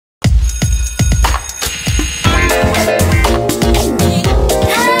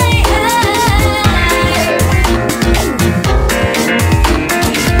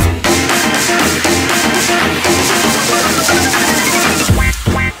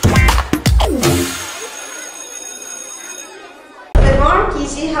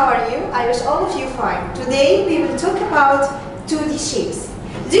How are you? I wish all of you fine. Today we will talk about 2D shapes.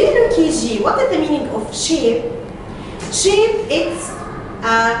 Do you know, KG, what is the meaning of shape? Shape is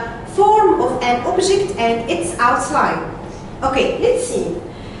a form of an object and its outline. Okay, let's see.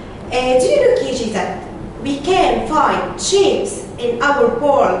 Do you know, KG, that we can find shapes in our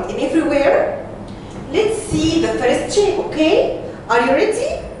world and everywhere? Let's see the first shape, okay? Are you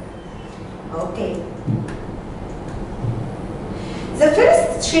ready? Okay. The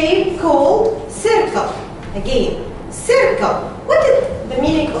first shape called circle. Again, circle. What is the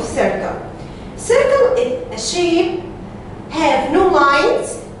meaning of circle? Circle is a shape have no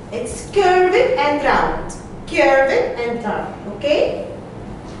lines. It's curved and round. Curved and round. Okay?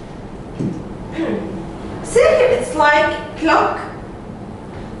 Circle is like clock,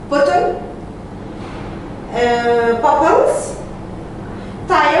 bottle, bubbles,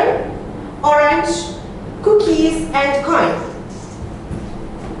 tire, orange, cookies, and coin.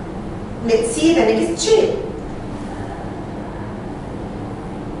 Let's see the next shape.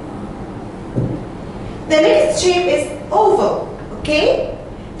 The next shape is oval, okay?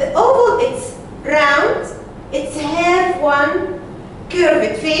 The oval is round. It has one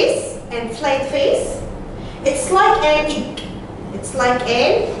curved face and flat face. It's like an egg. It's like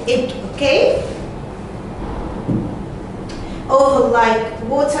an egg, okay? Oval like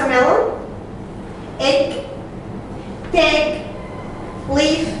watermelon, egg, tag,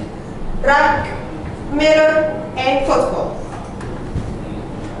 leaf, rug, mirror, and football.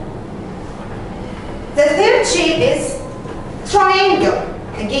 The third shape is triangle.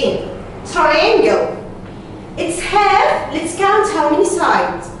 Again, triangle. It's have, let's count how many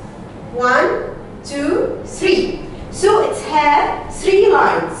sides. 1, 2, 3. So it's have 3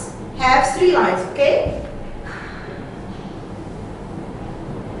 lines. Have 3 lines, okay?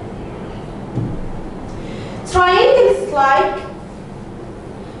 Triangle is like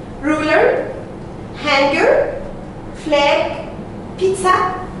ruler, hanger, flag,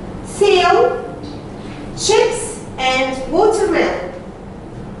 pizza, sail, chips, and watermelon.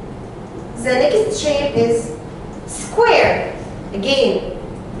 The next shape is square. Again,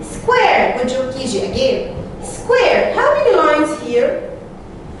 square. Good job, KG. Again, square. How many lines here?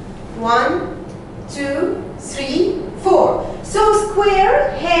 1, 2, 3, 4. So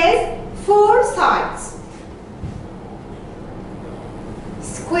square has 4 sides.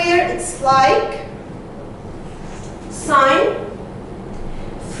 Square, it's like sign,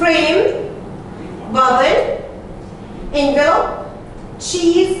 frame, bubble, envelope,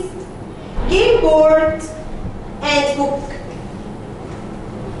 cheese, game board, and book.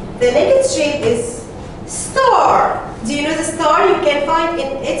 The next shape is star. Do you know the star? You can find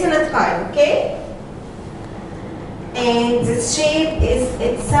in Internet time, okay? And the shape is,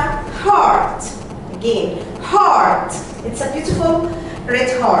 it's a heart. Again, heart. It's a beautiful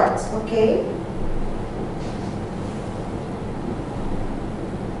red heart, okay?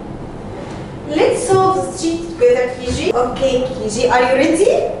 Let's solve this sheet together, KG. Okay, KG, are you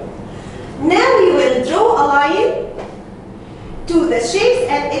ready? Now we will draw a line to the shapes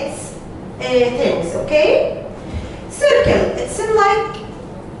and its things, okay? Circle, it's like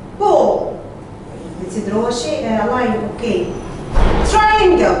ball. Let's draw a line, okay?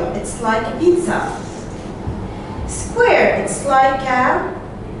 Triangle, it's like a pizza. Square, it's like a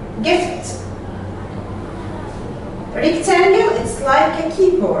gift. Rectangle, it's like a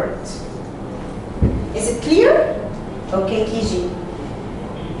keyboard. Is it clear? Okay, KG.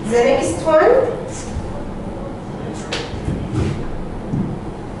 The next one.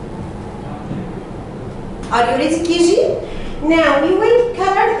 Are you ready, KG? Now we will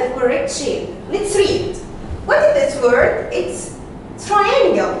color the correct shape. Let's read. What is this word? It's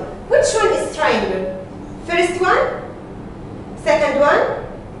triangle. Which one is triangle? First one? Second one?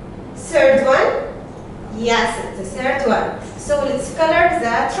 Third one? Yes, it's the third one. So let's color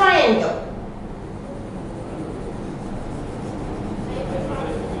the triangle.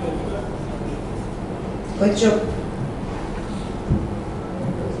 Good job.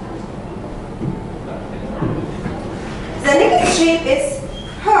 The next shape is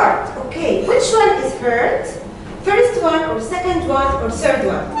heart. Okay, which one is heart? First one or second one or third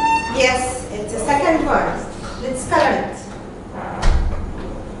one? Yes, it's the second one. Let's color it.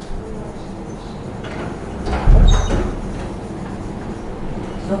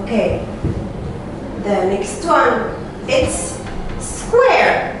 Okay. The next one, it's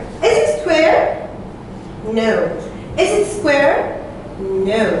square. Is it square? No. Is it square?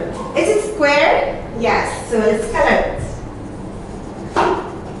 No. Is it square? Yes. So let's color it.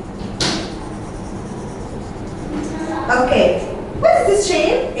 Okay. What's this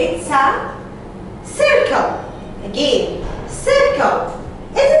shape? It's a circle. Again, circle.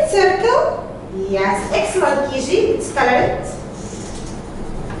 Is it circle? Yes. Excellent, Kiji. Let's color it.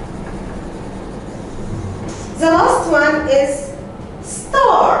 The last one is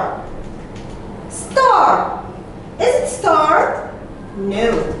star. Star. Is it star?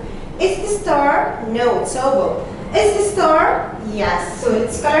 No. Is it star? No, it's oval. Is it star? Yes. So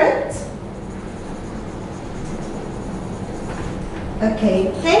let's color it.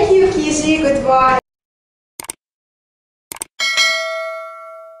 Okay. Thank you, Kiji. Goodbye.